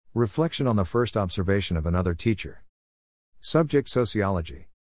Reflection on the first observation of another teacher. Subject: sociology.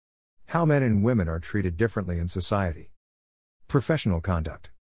 How men and women are treated differently in society. Professional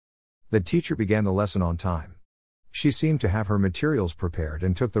conduct. The teacher began the lesson on time. She seemed to have her materials prepared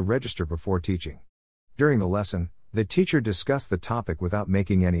and took the register before teaching. During the lesson, the teacher discussed the topic without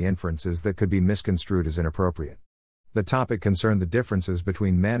making any inferences that could be misconstrued as inappropriate. The topic concerned the differences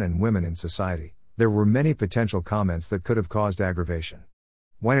between men and women in society. There were many potential comments that could have caused aggravation.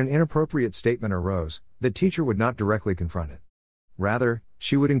 When an inappropriate statement arose, the teacher would not directly confront it. Rather,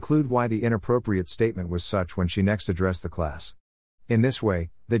 she would include why the inappropriate statement was such when she next addressed the class. In this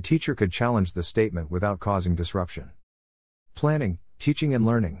way, the teacher could challenge the statement without causing disruption. Planning, teaching and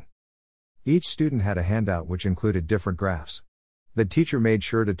learning. Each student had a handout which included different graphs. The teacher made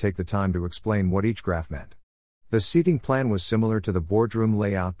sure to take the time to explain what each graph meant. The seating plan was similar to the boardroom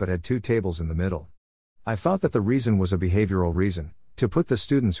layout but had 2 tables in the middle. I thought that the reason was a behavioral reason, to put the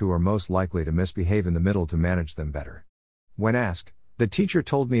students who are most likely to misbehave in the middle to manage them better. When asked, the teacher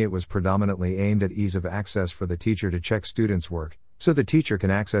told me it was predominantly aimed at ease of access for the teacher to check students' work, so the teacher can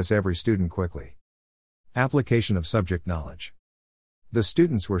access every student quickly. Application of subject knowledge. The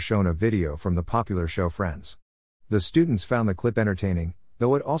students were shown a video from the popular show Friends. The students found the clip entertaining,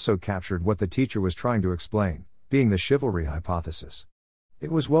 though it also captured what the teacher was trying to explain, being the chivalry hypothesis.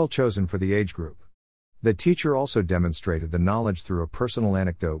 It was well chosen for the age group. The teacher also demonstrated the knowledge through a personal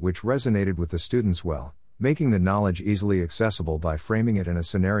anecdote which resonated with the students well, making the knowledge easily accessible by framing it in a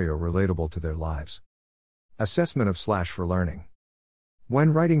scenario relatable to their lives. Assessment of / for learning.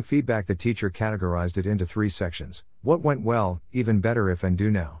 When writing feedback, the teacher categorized it into 3 sections: what went well, even better if, and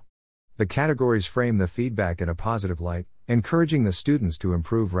do now. The categories frame the feedback in a positive light, encouraging the students to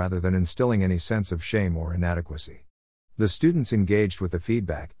improve rather than instilling any sense of shame or inadequacy. The students engaged with the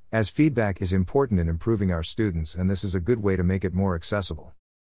feedback, as feedback is important in improving our students, and this is a good way to make it more accessible.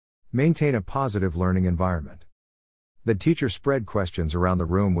 Maintain a positive learning environment. The teacher spread questions around the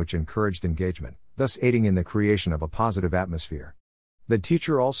room which encouraged engagement, thus aiding in the creation of a positive atmosphere. The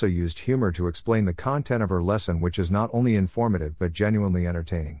teacher also used humor to explain the content of her lesson, which is not only informative but genuinely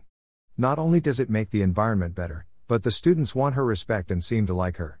entertaining. Not only does it make the environment better, but the students want her respect and seem to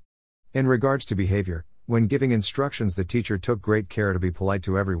like her. In regards to behavior, when giving instructions, the teacher took great care to be polite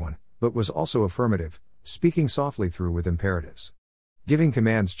to everyone, but was also affirmative, speaking softly through with imperatives. Giving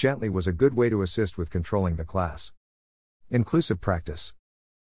commands gently was a good way to assist with controlling the class. Inclusive practice.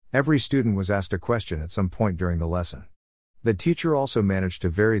 Every student was asked a question at some point during the lesson. The teacher also managed to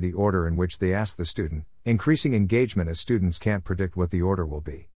vary the order in which they asked the student, increasing engagement as students can't predict what the order will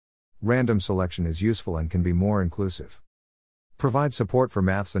be. Random selection is useful and can be more inclusive. Provide support for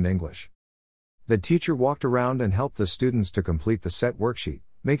maths and English. The teacher walked around and helped the students to complete the set worksheet,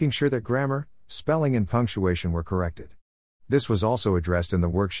 making sure that grammar, spelling and punctuation were corrected. This was also addressed in the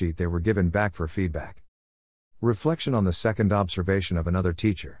worksheet they were given back for feedback. Reflection on the second observation of another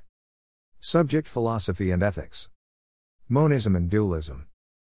teacher. Subject: philosophy and ethics. Monism and dualism.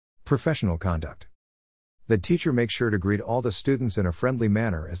 Professional conduct. The teacher makes sure to greet all the students in a friendly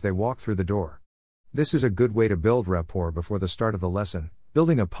manner as they walk through the door. This is a good way to build rapport before the start of the lesson,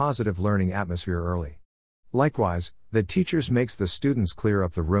 building a positive learning atmosphere early. Likewise, the teacher makes the students clear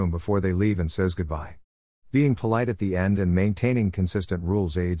up the room before they leave and says goodbye. Being polite at the end and maintaining consistent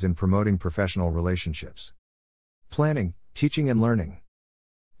rules aids in promoting professional relationships. Planning, teaching and learning.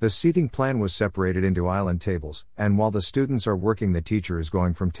 The seating plan was separated into island tables, and while the students are working, the teacher is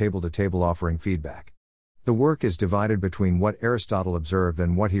going from table to table offering feedback. The work is divided between what Aristotle observed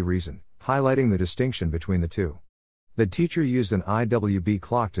and what he reasoned, highlighting the distinction between the two. The teacher used an IWB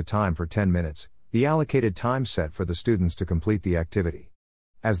clock to time for 10 minutes, the allocated time set for the students to complete the activity.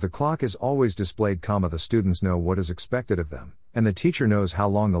 As the clock is always displayed, the students know what is expected of them, and the teacher knows how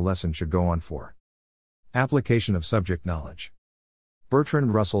long the lesson should go on for. Application of subject knowledge.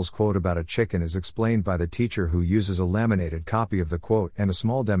 Bertrand Russell's quote about a chicken is explained by the teacher, who uses a laminated copy of the quote and a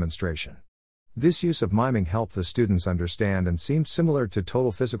small demonstration. This use of miming helped the students understand and seemed similar to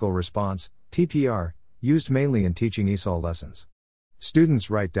total physical response, TPR, used mainly in teaching ESOL lessons. Students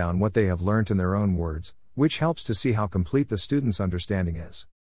write down what they have learnt in their own words, which helps to see how complete the student's understanding is.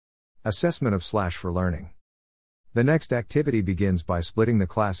 Assessment of / for learning. The next activity begins by splitting the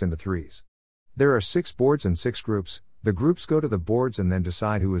class into 3s. There are 6 boards and 6 groups. The groups go to the boards and then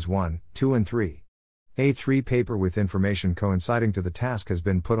decide who is 1, 2 and 3. A3 paper with information coinciding to the task has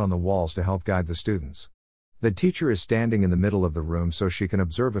been put on the walls to help guide the students. The teacher is standing in the middle of the room so she can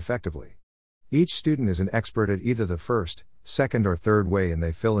observe effectively. Each student is an expert at either the first, second or third way, and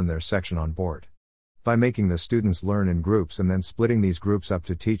they fill in their section on board. By making the students learn in groups and then splitting these groups up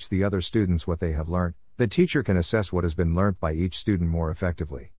to teach the other students what they have learned, the teacher can assess what has been learnt by each student more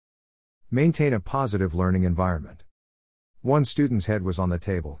effectively. Maintain a positive learning environment. One student's head was on the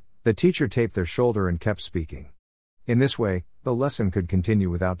table. The teacher taped their shoulder and kept speaking. In this way, the lesson could continue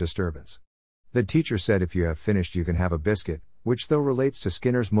without disturbance. The teacher said, "If you have finished, you can have a biscuit," which, though relates to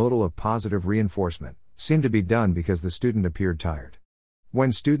Skinner's modal of positive reinforcement, seemed to be done because the student appeared tired.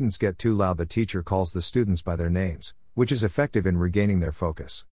 When students get too loud, the teacher calls the students by their names, which is effective in regaining their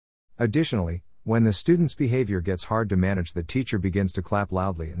focus. Additionally, when the student's behavior gets hard to manage, the teacher begins to clap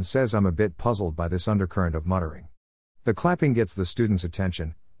loudly and says, "I'm a bit puzzled by this undercurrent of muttering." The clapping gets the students'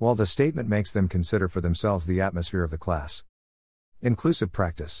 attention, while the statement makes them consider for themselves the atmosphere of the class. Inclusive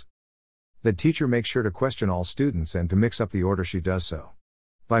practice. The teacher makes sure to question all students and to mix up the order she does so.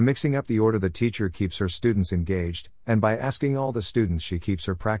 By mixing up the order, the teacher keeps her students engaged, and by asking all the students, she keeps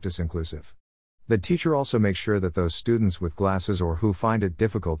her practice inclusive. The teacher also makes sure that those students with glasses or who find it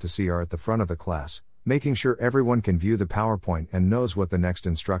difficult to see are at the front of the class, making sure everyone can view the PowerPoint and knows what the next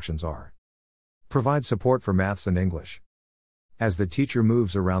instructions are. Provide support for maths and English. As the teacher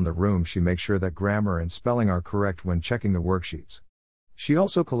moves around the room, she makes sure that grammar and spelling are correct when checking the worksheets. She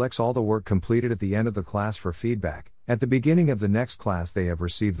also collects all the work completed at the end of the class for feedback. At the beginning of the next class, they have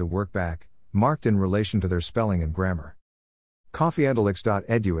received the work back, marked in relation to their spelling and grammar.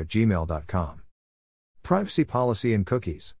 coffeeandalix.edu@gmail.com. Privacy policy and cookies.